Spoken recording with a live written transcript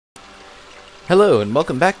Hello and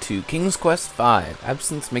welcome back to King's Quest V.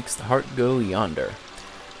 Absence makes the heart go yonder.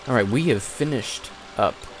 Alright, we have finished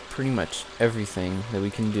up pretty much everything that we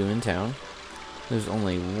can do in town. There's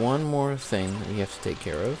only one more thing that we have to take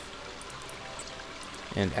care of.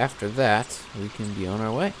 And after that, we can be on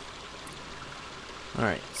our way.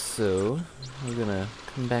 Alright, so we're gonna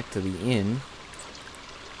come back to the inn.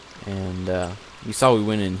 And you saw we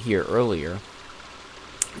went in here earlier.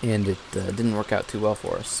 And it didn't work out too well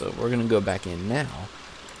for us, so we're gonna go back in now.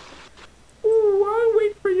 Ooh, I'll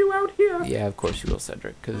wait for you out here. Yeah, of course you will,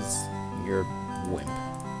 Cedric, because you're a wimp.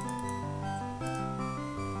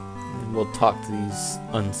 And we'll talk to these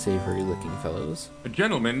unsavory-looking fellows.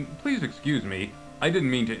 Gentlemen, please excuse me. I didn't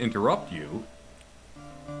mean to interrupt you.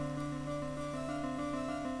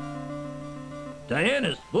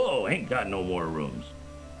 Diana's full, ain't got no more rooms.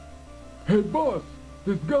 Hey, boss,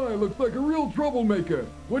 this guy looks like a real troublemaker.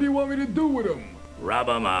 What do you want me to do with him? Rob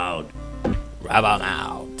 'em out. Rob 'em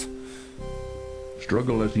out.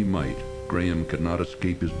 Struggle as he might, Graham could not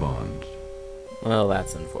escape his bonds. Well,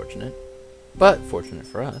 that's unfortunate. But fortunate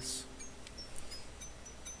for us.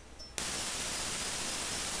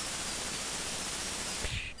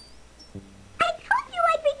 I told you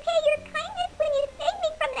I'd repay your kindness when you saved me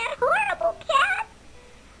from that horrible cat.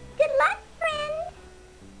 Good luck, friend.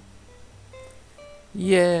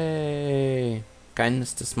 Yay!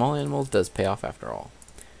 Kindness to small animals does pay off after all.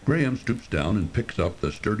 Graham stoops down and picks up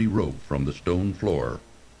the sturdy rope from the stone floor.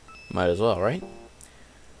 Might as well, right?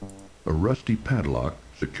 A rusty padlock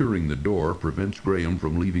securing the door prevents Graham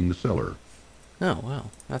from leaving the cellar. Oh,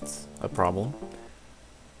 well, that's a problem.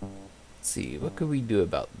 Let's see, what could we do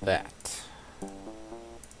about that?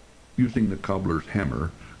 Using the cobbler's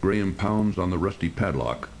hammer, Graham pounds on the rusty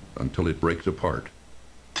padlock until it breaks apart.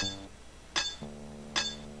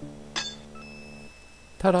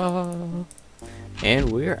 Ta-da!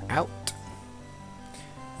 And we're out.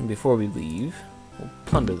 And before we leave, we'll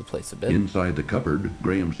plunder the place a bit. Inside the cupboard,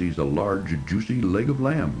 Graham sees a large, juicy leg of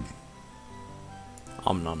lamb.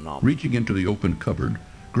 Om nom nom. Reaching into the open cupboard,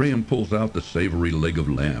 Graham pulls out the savory leg of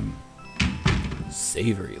lamb.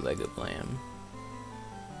 Savory leg of lamb.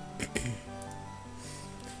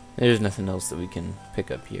 There's nothing else that we can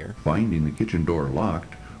pick up here. Finding the kitchen door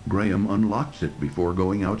locked, Graham unlocks it before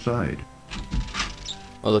going outside.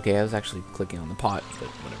 Well, okay, I was actually clicking on the pot, but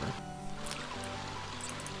whatever.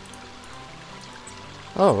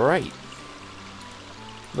 Alright.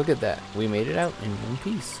 Look at that. We made it out in one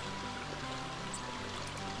piece.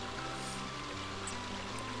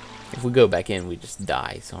 If we go back in, we just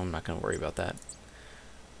die, so I'm not going to worry about that.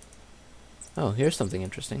 Oh, here's something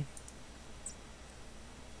interesting.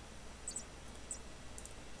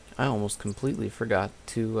 I almost completely forgot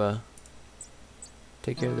to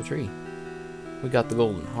take care of the tree. We got the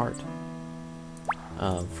golden heart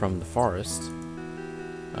from the forest,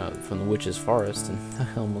 from the witch's forest, and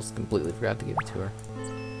I almost completely forgot to give it to her.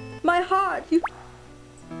 My heart, you...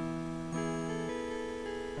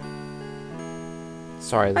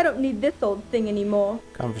 Sorry, I the don't need this old thing anymore.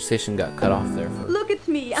 conversation got cut off there for Look at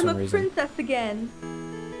me, I'm some a reason. princess again.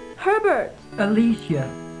 Herbert! Alicia.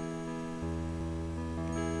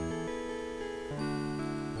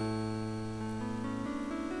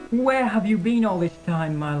 Where have you been all this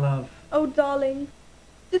time, my love? Oh, darling,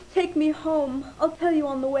 just take me home. I'll tell you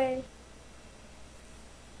on the way.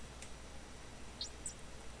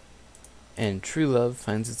 And true love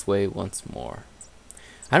finds its way once more.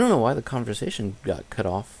 I don't know why the conversation got cut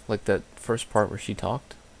off, like that first part where she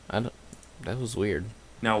talked. That was weird.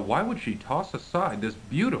 Now, why would she toss aside this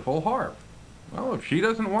beautiful harp? Well, if she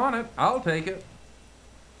doesn't want it, I'll take it.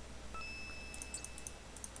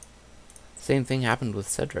 Same thing happened with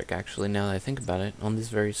Cedric, actually, now that I think about it, on this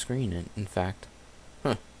very screen, in fact.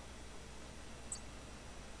 Huh.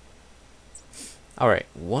 Alright,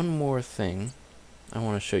 one more thing I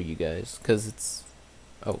want to show you guys, because it's...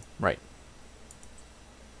 Oh, right.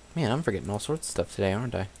 Man, I'm forgetting all sorts of stuff today,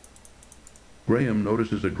 aren't I? Graham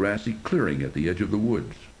notices a grassy clearing at the edge of the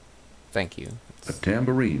woods. Thank you. A It's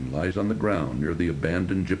tambourine lies on the ground near the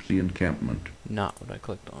abandoned gypsy encampment. not what I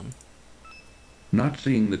clicked on. Not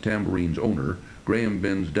seeing the tambourine's owner, Graham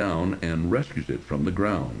bends down and rescues it from the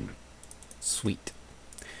ground. Sweet.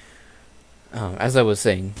 As I was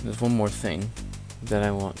saying, there's one more thing that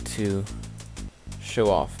I want to show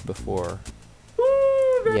off before...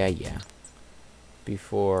 Yeah.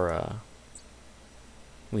 Before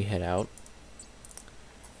we head out.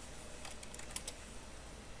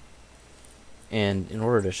 And in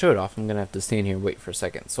order to show it off, I'm going to have to stand here and wait for a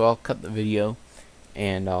second. So I'll cut the video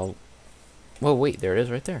and I'll... Well, wait, there it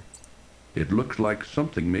is right there. It looks like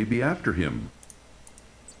something may be after him.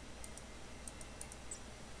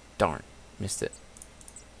 Darn. missed it.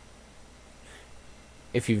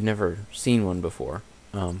 If you've never seen one before,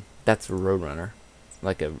 that's a Roadrunner.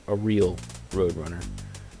 Like a real Roadrunner.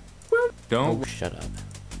 Don't. Oh, shut up.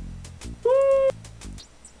 I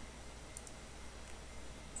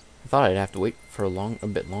thought I'd have to wait for a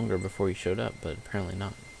bit longer before he showed up, but apparently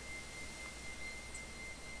not.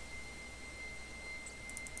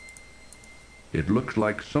 It looks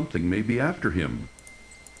like something may be after him.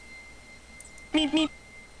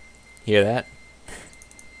 Hear that?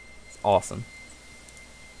 It's awesome.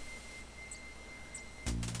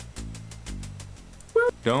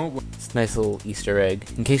 Don't. It's a nice little Easter egg.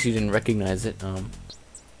 In case you didn't recognize it,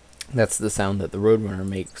 that's the sound that the Roadrunner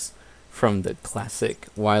makes from the classic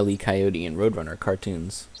Wile E. Coyote and Roadrunner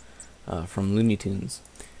cartoons from Looney Tunes.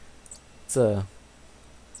 It's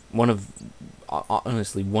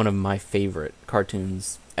honestly one of my favorite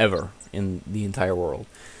cartoons ever in the entire world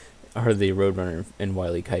are the Roadrunner and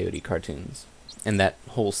Wile E. Coyote cartoons. And that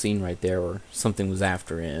whole scene right there where something was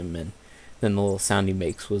after him and then the little sound he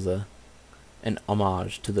makes was an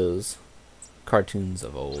homage to those cartoons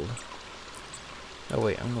of old. Oh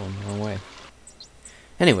wait, I'm going the wrong way.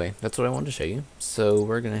 Anyway, that's what I wanted to show you. So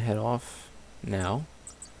we're gonna head off now.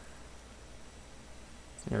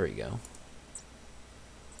 There we go.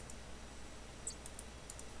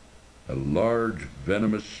 A large,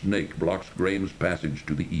 venomous snake blocks Graham's passage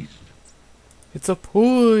to the east. It's a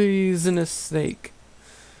poisonous snake.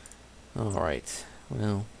 Alright,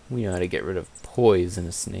 well, we know how to get rid of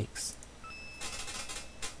poisonous snakes.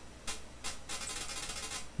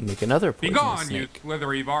 Make another Be poisonous gone, you snake.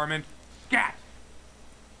 slithery varmint. Scat!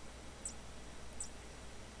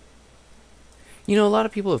 You know, a lot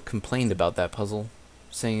of people have complained about that puzzle,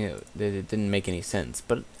 saying that it didn't make any sense.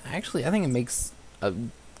 But actually, I think it makes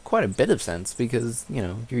quite a bit of sense because, you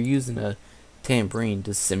know, you're using a tambourine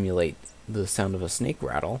to simulate the sound of a snake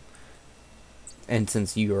rattle. And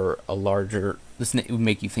since you're a larger... The snake would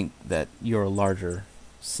make you think that you're a larger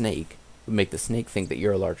snake. It would make the snake think that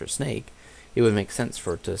you're a larger snake. It would make sense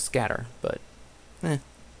for it to scatter, but... to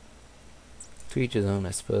each his own,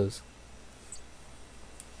 I suppose.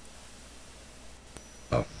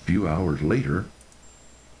 A few hours later,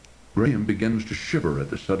 Graham begins to shiver at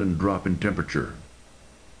the sudden drop in temperature.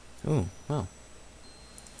 Oh, well.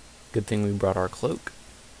 Good thing we brought our cloak.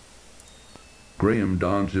 Graham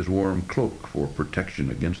dons his warm cloak for protection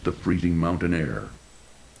against the freezing mountain air.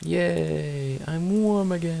 Yay! I'm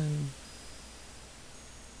warm again.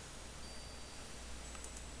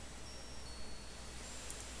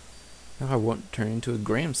 Now I won't turn into a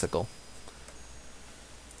Grahamsicle.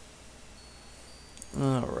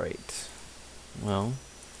 Alright. Well,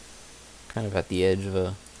 kind of at the edge of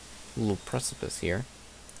a little precipice here.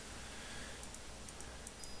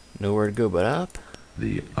 Nowhere to go but up.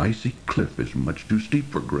 The icy cliff is much too steep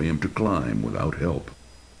for Graham to climb without help.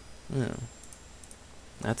 Oh.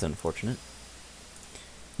 That's unfortunate.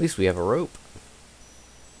 At least we have a rope.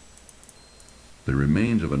 The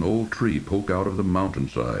remains of an old tree poke out of the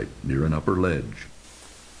mountainside near an upper ledge.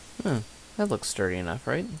 Huh. That looks sturdy enough,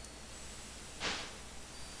 right?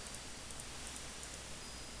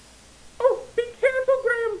 Oh, be careful,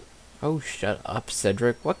 Graham! Oh, shut up,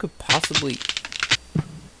 Cedric. What could possibly...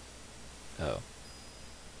 Oh.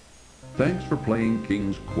 Thanks for playing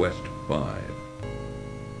King's Quest V.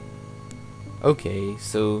 Okay,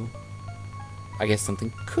 so... I guess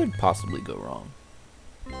something could possibly go wrong.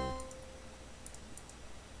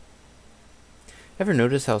 Ever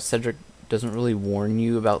notice how Cedric doesn't really warn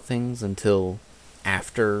you about things until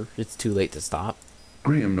after it's too late to stop?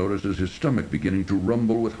 Graham notices his stomach beginning to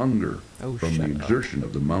rumble with hunger Oh, from shut the up. exertion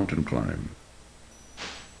of the mountain climb.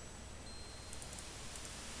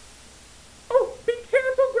 Oh, be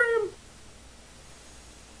careful, Graham!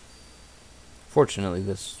 Fortunately,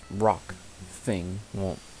 this rock thing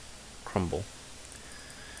won't crumble.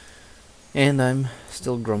 And I'm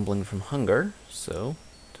still grumbling from hunger, so...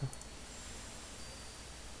 to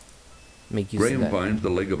make use of Graham that. finds the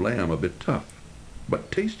leg of lamb a bit tough,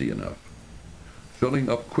 but tasty enough. Filling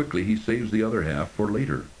up quickly, he saves the other half for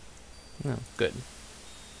later. Oh, good.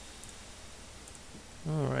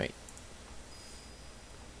 Alright.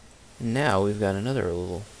 Now we've got another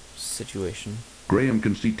little situation. Graham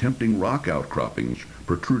can see tempting rock outcroppings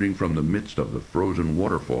protruding from the midst of the frozen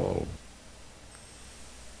waterfall.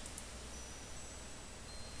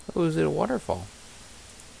 Oh, is it a waterfall?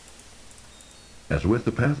 As with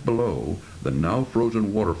the path below, the now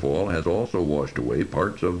frozen waterfall has also washed away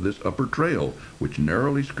parts of this upper trail, which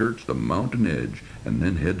narrowly skirts the mountain edge and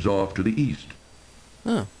then heads off to the east.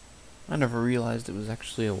 Huh. I never realized it was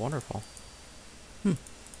actually a waterfall.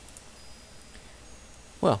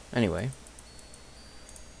 Well, anyway.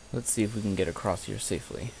 Let's see if we can get across here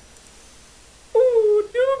safely. Oh,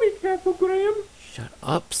 do be careful, Graham. Shut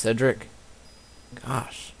up, Cedric.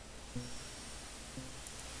 Gosh.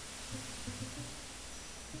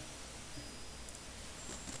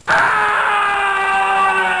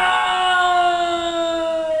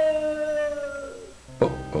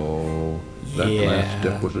 Uh-oh. That last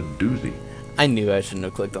step was a doozy. I knew I shouldn't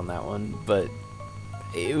have clicked on that one, but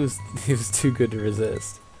it was too good to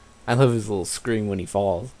resist. I love his little scream when he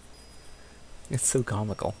falls. It's so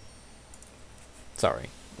comical. Sorry.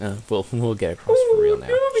 We'll get across for real now.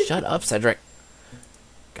 Shut up, Cedric.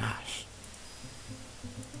 Gosh.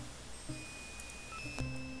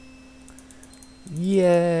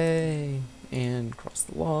 Yay! And cross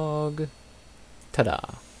the log. Ta-da.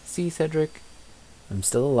 See, Cedric? I'm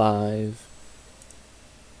still alive.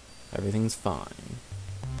 Everything's fine.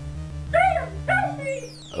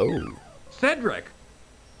 Oh. Cedric!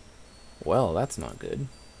 Well, that's not good.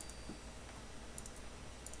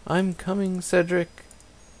 I'm coming, Cedric.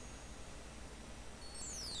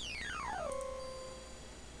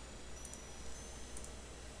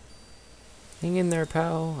 Hang in there,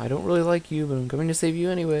 pal. I don't really like you, but I'm coming to save you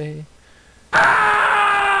anyway.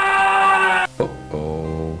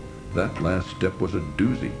 Uh-oh. That last step was a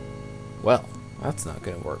doozy. Well, that's not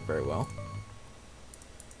going to work very well.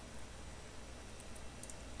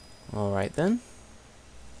 Alright then.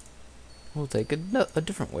 We'll take a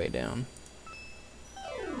different way down.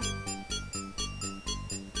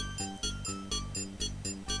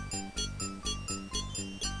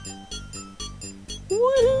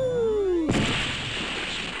 Woohoo!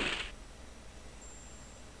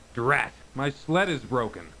 Drat, my sled is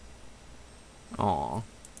broken. Aw.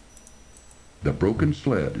 The broken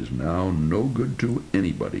sled is now no good to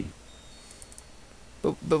anybody.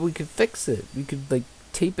 But we could fix it. We could, like,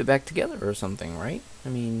 tape it back together or something, right? I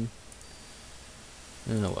mean...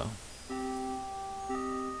 Oh well.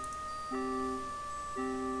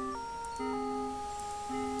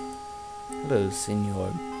 Hello,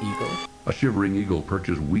 Senor Eagle. A shivering eagle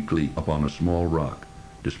perches weakly upon a small rock.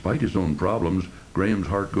 Despite his own problems, Graham's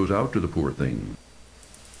heart goes out to the poor thing.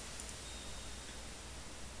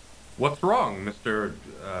 What's wrong, Mr.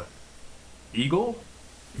 Eagle?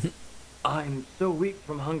 I'm so weak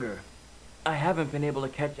from hunger. I haven't been able to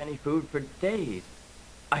catch any food for days.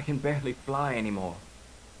 I can barely fly anymore.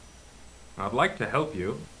 I'd like to help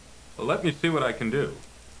you. Let me see what I can do.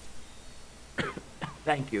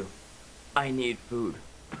 Thank you. I need food.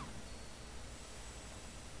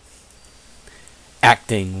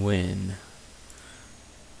 Acting win.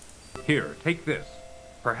 Here, take this.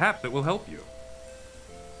 Perhaps it will help you.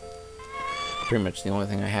 Pretty much the only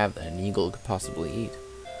thing I have that an eagle could possibly eat.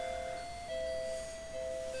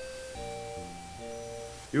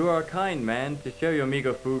 You are a kind man to share your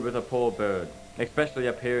meager food with a poor bird, especially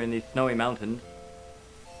up here in these snowy mountains.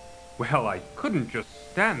 Well, I couldn't just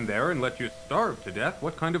stand there and let you starve to death.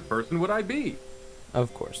 What kind of person would I be?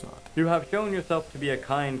 Of course not. You have shown yourself to be a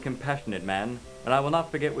kind, compassionate man, and I will not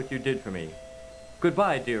forget what you did for me.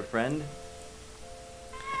 Goodbye, dear friend.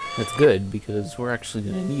 That's good, because we're actually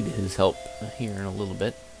going to need his help here in a little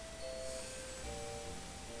bit.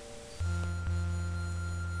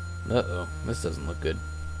 Uh-oh, this doesn't look good.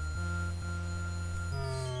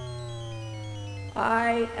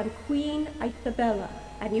 I am Queen Isabella,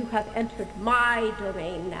 and you have entered my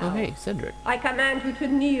domain now. Oh, hey, Cedric. I command you to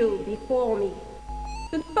kneel before me.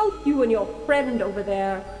 Since both you and your friend over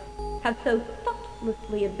there have so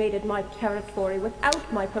thoughtlessly invaded my territory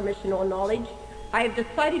without my permission or knowledge, I have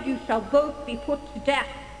decided you shall both be put to death.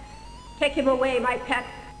 Take him away, my pet.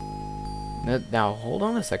 Now, hold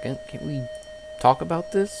on a second. Can't we talk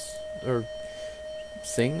about this? Or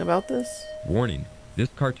sing about this? Warning. This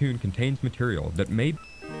cartoon contains material that may...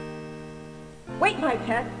 Wait, my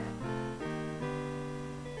pet.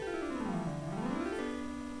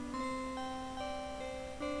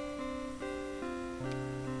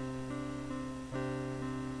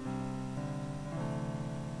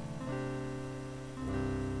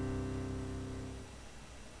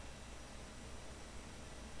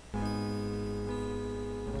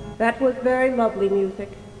 That was very lovely music.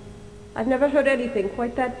 I've never heard anything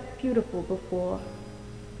quite that beautiful before.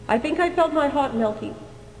 I think I felt my heart melting.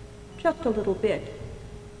 Just a little bit.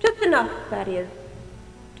 Just enough, that is,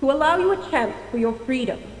 to allow you a chance for your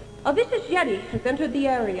freedom. A vicious yeti has entered the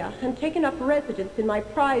area and taken up residence in my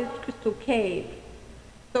prized crystal cave.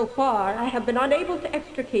 So far, I have been unable to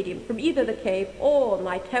extricate him from either the cave or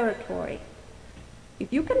my territory.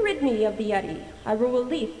 If you can rid me of the yeti, I will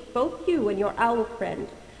release both you and your owl friend,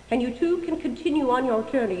 and you two can continue on your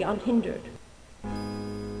journey unhindered.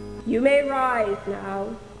 You may rise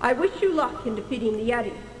now. I wish you luck in defeating the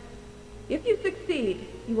yeti. If you succeed,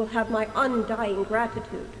 you will have my undying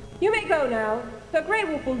gratitude. You may go now. Sir Grey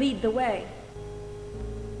Wolf will lead the way.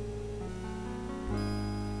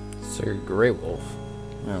 Sir Grey Wolf.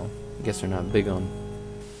 Well, I guess they're not big on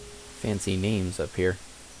fancy names up here.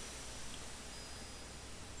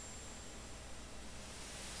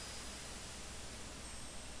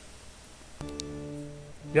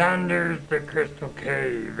 Yonder's the crystal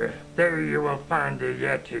cave. There you will find the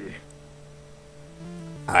Yeti.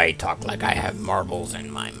 I talk like I have marbles in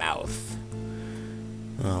my mouth.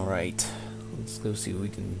 Alright, let's go see what we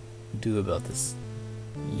can do about this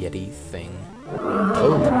Yeti thing.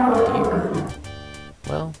 Oh, dear.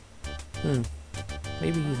 Well,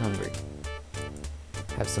 maybe he's hungry.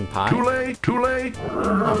 Have some pie? Too late! Too late!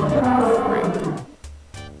 Oh,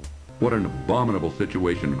 What an abominable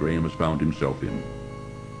situation Graham has found himself in.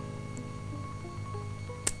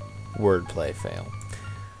 wordplay fail.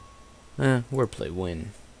 Wordplay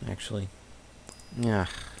win, actually. Yeah.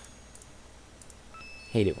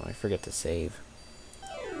 Hate it when I forget to save.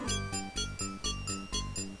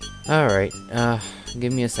 Alright,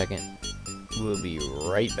 give me a second. We'll be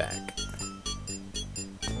right back.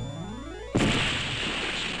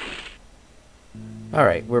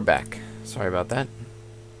 Alright, we're back. Sorry about that.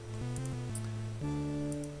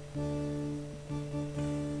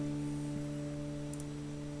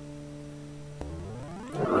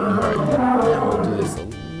 Alright, now we'll do this a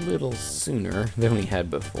little sooner than we had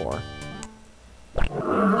before.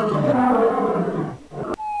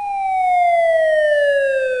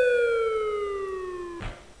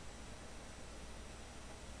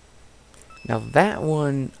 Now that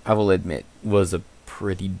one, I will admit, was a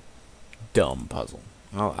pretty dumb puzzle.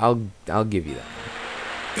 I'll give you that.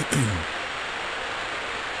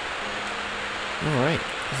 All right.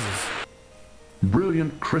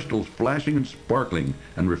 Brilliant crystals flashing and sparkling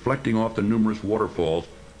and reflecting off the numerous waterfalls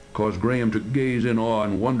caused Graham to gaze in awe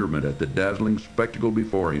and wonderment at the dazzling spectacle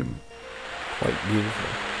before him. Quite beautiful.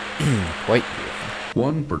 Quite beautiful.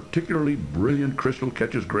 One particularly brilliant crystal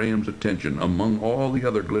catches Graham's attention among all the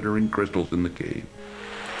other glittering crystals in the cave.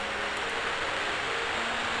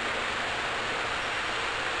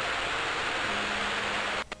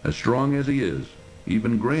 As strong as he is,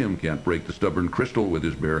 even Graham can't break the stubborn crystal with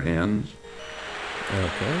his bare hands.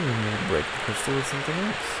 Okay, we'll break the crystal with something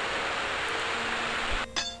else.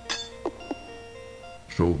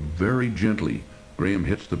 So very gently, Graham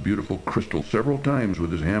hits the beautiful crystal several times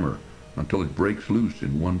with his hammer until it breaks loose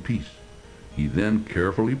in one piece. He then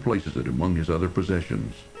carefully places it among his other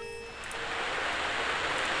possessions.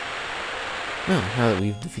 Well, now that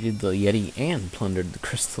we've defeated the Yeti and plundered the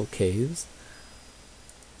crystal caves,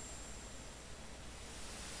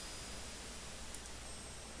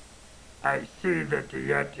 I see that the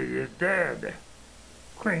Yeti is dead.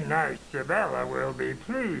 Queen Isabella will be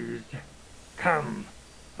pleased. Come,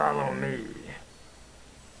 follow me.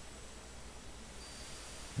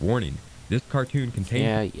 Warning, this cartoon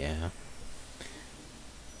contains... Yeah.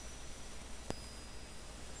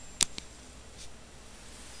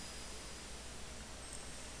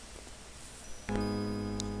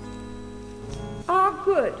 Ah,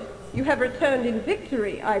 good. You have returned in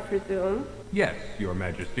victory, I presume. Yes, Your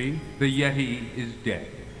Majesty. The Yeti is dead.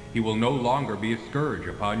 He will no longer be a scourge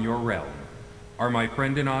upon your realm. Are my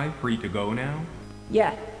friend and I free to go now?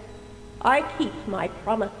 Yes, I keep my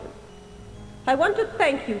promises. I want to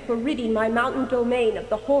thank you for ridding my mountain domain of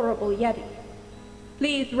the horrible Yeti.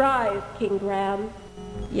 Please rise, King Graham.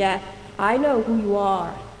 Yes, I know who you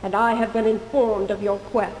are, and I have been informed of your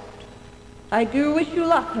quest. I do wish you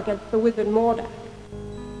luck against the wizard Mordack.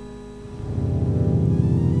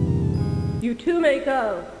 You two may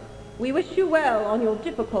go. We wish you well on your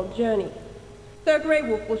difficult journey. Sir Grey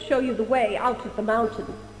Wolf will show you the way out of the mountains.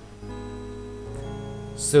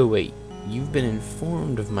 So wait, you've been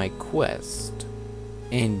informed of my quest,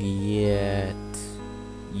 and yet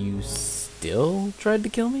you still tried to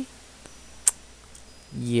kill me?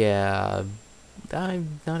 Yeah,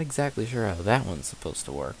 I'm not exactly sure how that one's supposed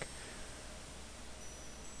to work.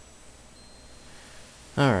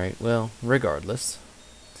 Alright, well, regardless,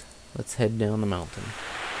 let's head down the mountain.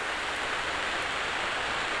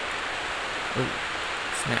 Oh,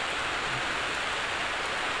 snap.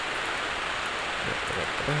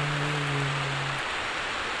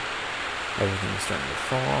 Everything's starting to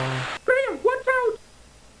fall. Graham, watch out!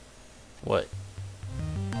 What?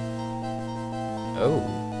 Oh.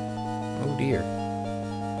 Oh dear.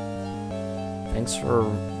 Thanks for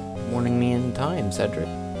warning me in time, Cedric.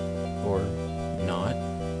 Or not.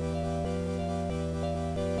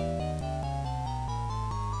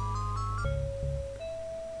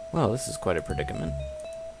 Well, this is quite a predicament.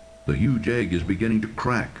 The huge egg is beginning to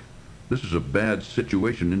crack. This is a bad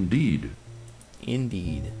situation indeed.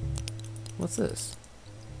 Indeed. What's this?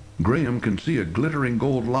 Graham can see a glittering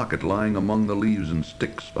gold locket lying among the leaves and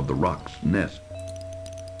sticks of the rock's nest.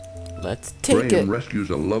 Let's take it. Graham rescues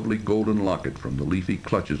a lovely golden locket from the leafy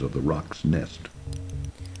clutches of the rock's nest.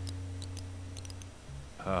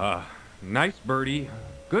 Nice birdie.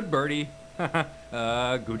 Good birdie.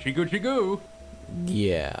 Gucci Gucci Goo.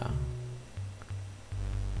 Yeah.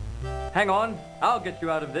 Hang on, I'll get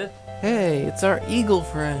you out of this. Hey, it's our eagle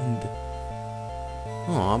friend.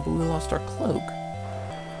 Aw, but we lost our cloak.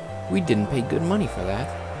 We didn't pay good money for that.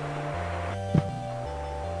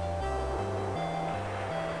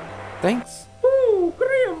 Thanks. Oh,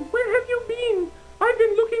 Graham, where have you been? I've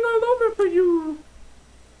been looking all over for you.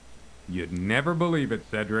 You'd never believe it,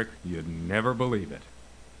 Cedric. You'd never believe it.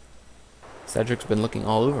 Cedric's been looking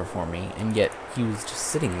all over for me, and yet he was just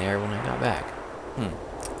sitting there when I got back.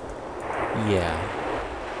 Yeah.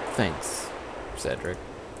 Thanks, Cedric.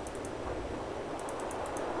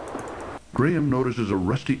 Graham notices a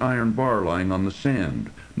rusty iron bar lying on the sand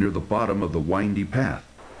near the bottom of the windy path.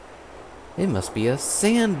 It must be a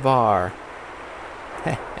sandbar.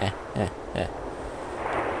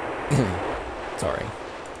 Sorry.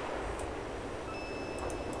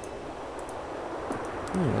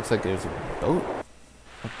 Looks like there's a boat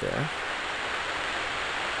up there.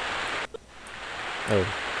 Oh,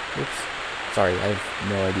 whoops. Sorry, I have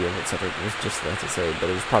no idea what Cedric was just about to say, but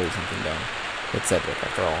it was probably something dumb. It's Cedric,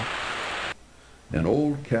 after all. An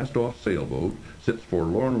old cast-off sailboat sits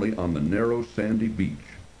forlornly on the narrow sandy beach.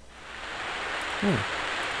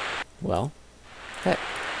 Well, heck.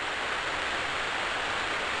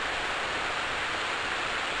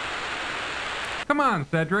 Come on,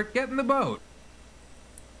 Cedric, get in the boat.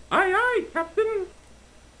 Aye, aye, Captain.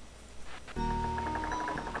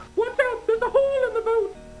 Watch out, there's a hole in the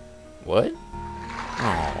boat. What?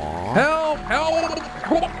 Aww. Help!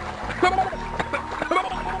 Help!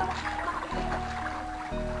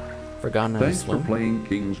 Forgotten how to Thanks swim? for playing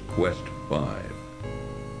King's Quest V.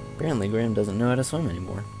 Apparently Graham doesn't know how to swim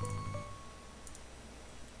anymore.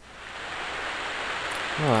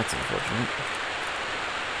 Well, that's unfortunate.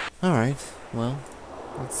 Alright, well,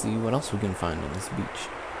 let's see what else we can find on this beach.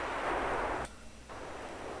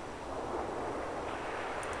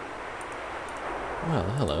 Well,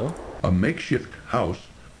 hello. A makeshift house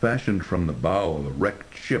fashioned from the bow of a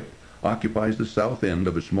wrecked ship occupies the south end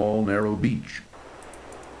of a small, narrow beach.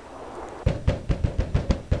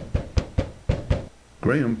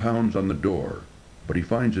 Graham pounds on the door, but he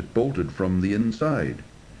finds it bolted from the inside.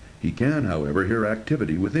 He can, however, hear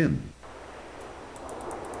activity within.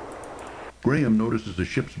 Graham notices a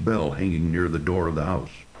ship's bell hanging near the door of the house.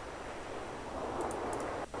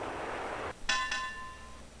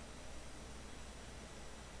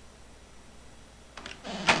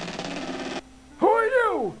 Who are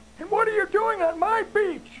you? And what are you doing on my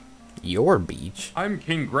beach? Your beach? I'm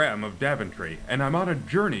King Graham of Daventry, and I'm on a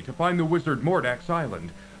journey to find the wizard Mordack's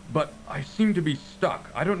island. But I seem to be stuck.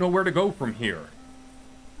 I don't know where to go from here.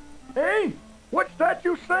 Hey, what's that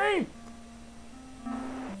you say?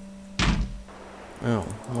 Oh,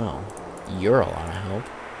 well, you're a lot of help.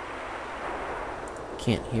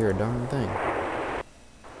 Can't hear a darn thing.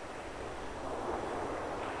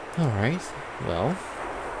 Alright, well.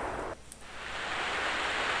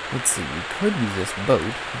 Let's see, we could use this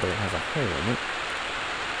boat, but it has a hole in it.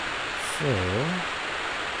 So...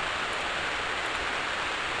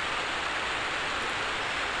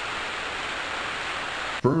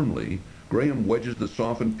 Firmly, Graham wedges the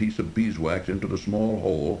softened piece of beeswax into the small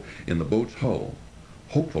hole in the boat's hull.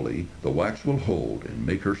 Hopefully, the wax will hold and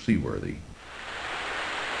make her seaworthy.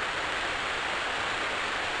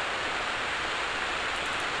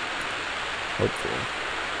 Hopefully.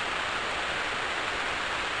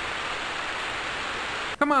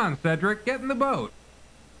 Come on, Cedric, get in the boat.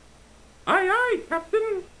 Aye, aye,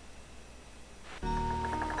 Captain.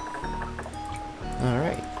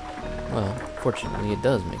 Alright. Well, fortunately it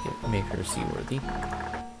does make her seaworthy.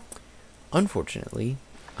 Unfortunately,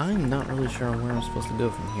 I'm not really sure where I'm supposed to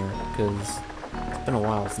go from here, because it's been a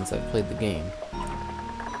while since I've played the game.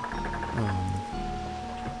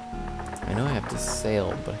 I know I have to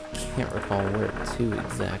sail, but I can't recall where to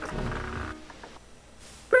exactly.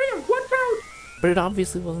 Graham, watch out! But it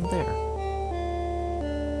obviously wasn't there.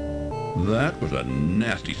 That was a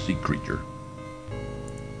nasty sea creature.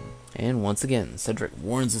 And once again, Cedric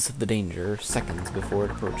warns us of the danger seconds before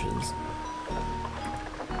it approaches.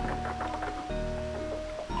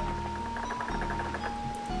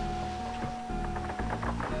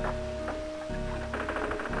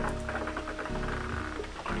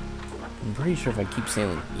 I'm pretty sure if I keep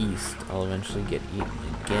sailing east, I'll eventually get eaten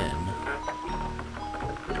again.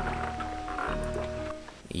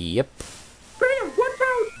 Yep. Graham, watch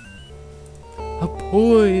out! A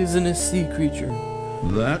poisonous sea creature.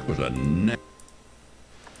 That was a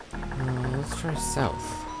Let's try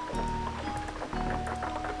south.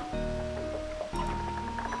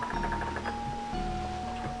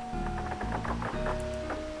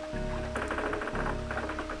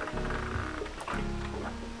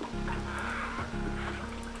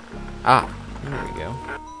 Ah, there we go.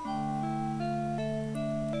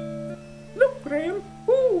 Look, Graham.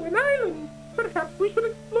 Ooh, an island. Perhaps we should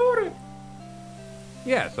explore it.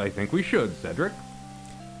 Yes, I think we should, Cedric.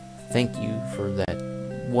 Thank you for that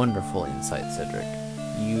wonderful insight, Cedric.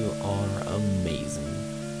 You are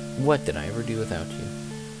amazing. What did I ever do without you?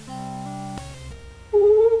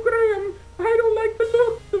 Ooh, Graham, I don't like the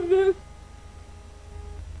looks of this.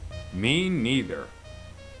 Me neither.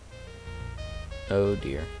 Oh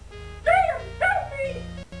dear. Graham, help me!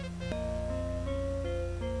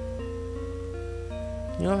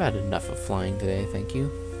 You know, I've had enough of flying today, thank you.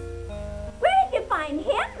 Where did you find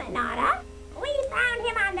him, Manada? We found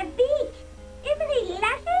him on the beach. Isn't he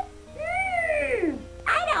luscious?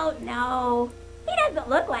 I don't know. He doesn't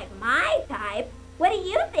look like my type. What do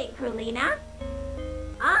you think, Krulina?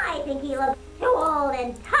 I think he looks too old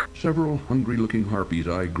and tough. Several hungry-looking harpies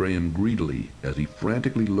eye Graham greedily as he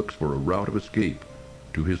frantically looks for a route of escape.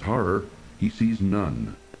 To his horror, he sees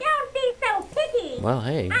none. Don't be so picky. Well,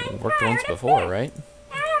 hey, I'm it worked tired once of before, this. right?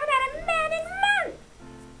 I haven't had a man in months.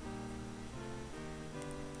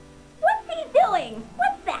 What's he doing?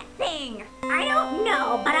 What's that thing? I don't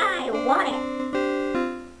know, but I want it.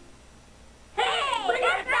 Hey,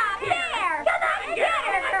 that's not fair. Come on and get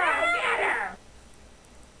her, girl. Get her.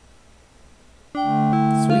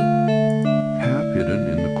 Sweet. Half hidden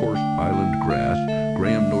in the coarse island grass,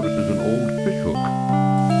 Graham notices an old fishhook.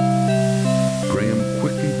 Graham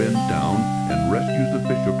quickly bends down and rescues the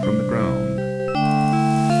fishhook from the ground.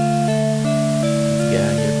 Let's get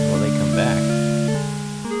out of here before they come back.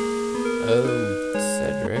 Oh,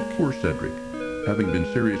 Cedric. Poor Cedric. Having been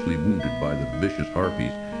seriously wounded by the vicious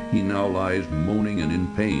harpies, he now lies moaning and in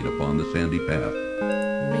pain upon the sandy path.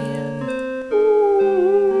 Man.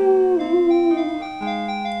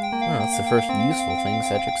 Well, that's the first useful thing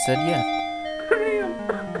Cedric said yet. Graham,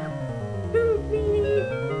 help me.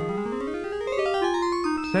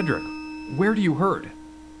 Cedric, where do you hurt?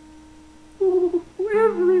 Ooh,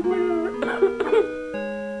 everywhere.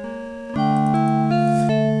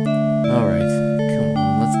 Alright, come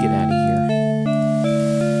on, let's get out of here.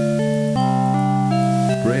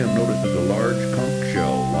 Graham notices a large conch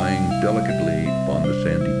shell lying delicately upon the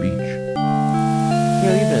sandy beach. You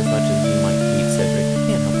know, even as much as you might hate Cedric, you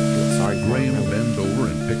can't help but feel sorry for him. Graham really. bends over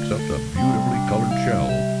and picks up the beautifully colored shell.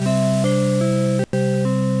 I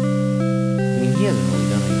mean, he hasn't really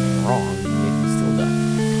done anything wrong, yet he's still got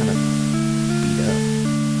kind of beat up.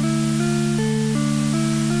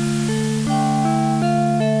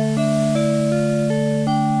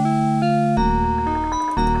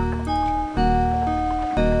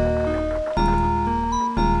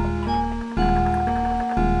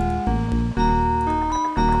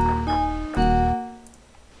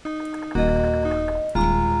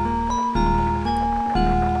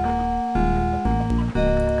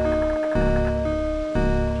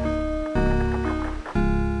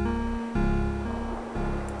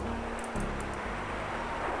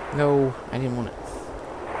 No, I didn't want it.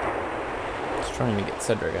 I was trying to get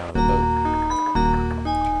Cedric out of the boat.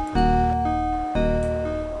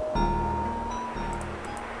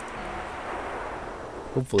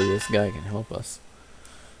 Hopefully this guy can help us.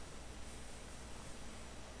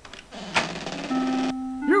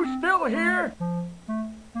 You still here?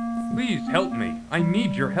 Please help me. I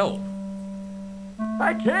need your help.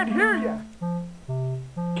 I can't hear you.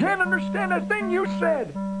 Can't understand a thing you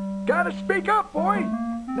said. Gotta speak up, boy.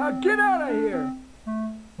 Now get out of here.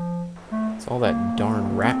 It's all that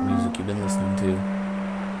darn rap music you've been listening to.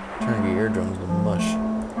 Turning your eardrums to mush.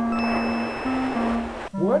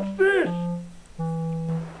 What's this?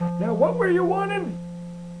 Now what were you wanting?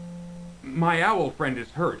 My owl friend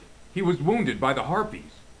is hurt. He was wounded by the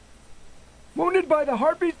harpies. Wounded by the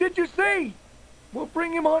harpies, did you say? We'll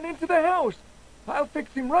bring him on into the house. I'll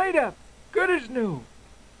fix him right up. Good as new.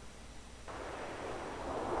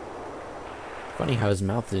 Funny how his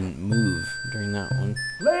mouth didn't move during that one.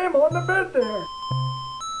 Lay him on the bed there.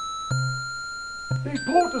 These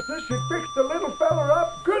poultices should fix the little fella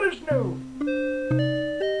up good as new.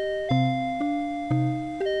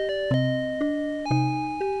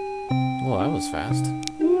 Well, that was fast.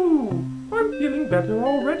 Ooh, I'm feeling better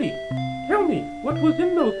already. Tell me, what was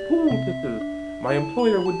in those poultices? My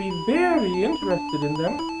employer would be very interested in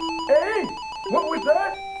them. Hey, what was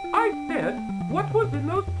that? I said, what was in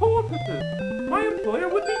those poultices? My employer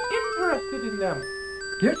would be interested in them.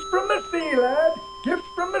 Gifts from the sea, lad. Gifts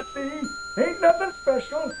from the sea. Ain't nothing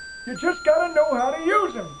special. You just gotta know how to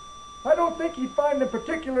use them. I don't think he'd find them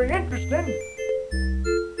particularly interesting.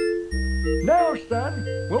 Now, son,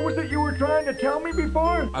 what was it you were trying to tell me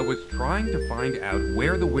before? I was trying to find out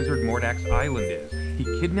where the wizard Mordack's island is. He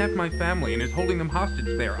kidnapped my family and is holding them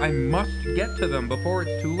hostage there. I must get to them before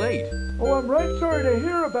it's too late. Oh, I'm right sorry to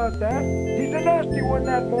hear about that. He's a nasty one,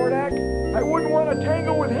 that Mordack. I wouldn't want to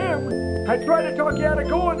tangle with him. I tried to talk you out of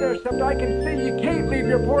going there, except I can see you can't leave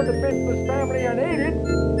your poor defenseless family unaided.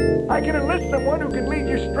 I can enlist someone who can lead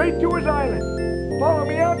you straight to his island. Follow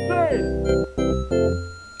me outside.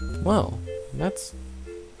 Well, that's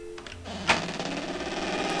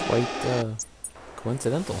quite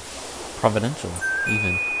coincidental. Providential,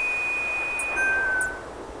 even.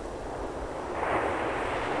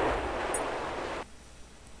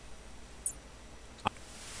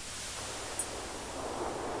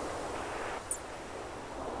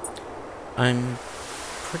 I'm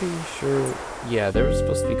pretty sure, yeah, there was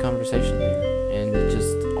supposed to be conversation there, and it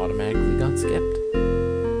just automatically got skipped.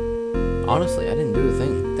 Honestly, I didn't do a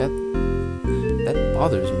thing. That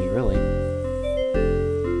bothers me, really.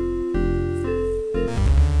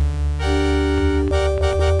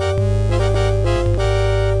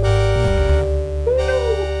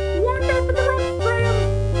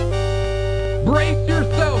 Brace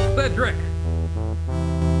yourself, Cedric!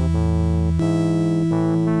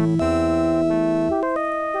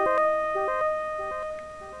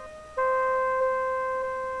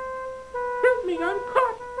 Help me, I'm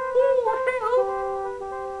caught. Oh, help.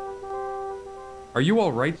 Are you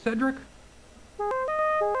alright, Cedric?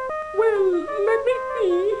 Well, let me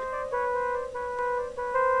see.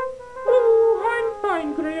 Oh, I'm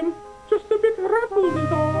fine, Graham. Just a bit ruffled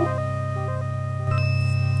is all.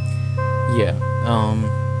 Yeah,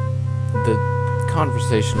 the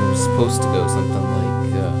conversation was supposed to go something like,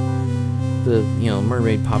 the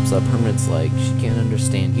mermaid pops up, Hermit's like, she can't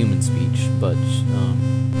understand human speech, but,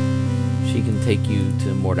 she can take you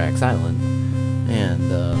to Mordack's island,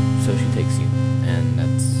 and, so she takes you, and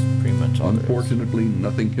that's pretty much all there is. Unfortunately,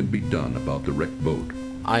 nothing can be done about the wrecked boat.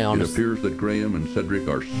 It appears that Graham and Cedric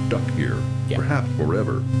are stuck here, perhaps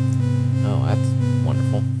forever. Oh, that's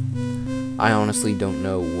wonderful. I honestly don't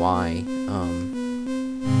know why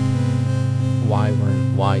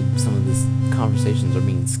some of these conversations are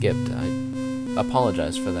being skipped. I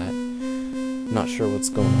apologize for that. Not sure what's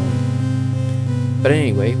going on. But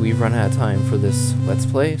anyway, we've run out of time for this Let's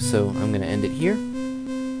Play, so I'm going to end it here.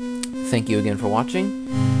 Thank you again for watching,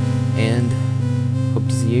 and hope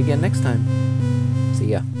to see you again next time. See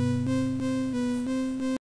ya.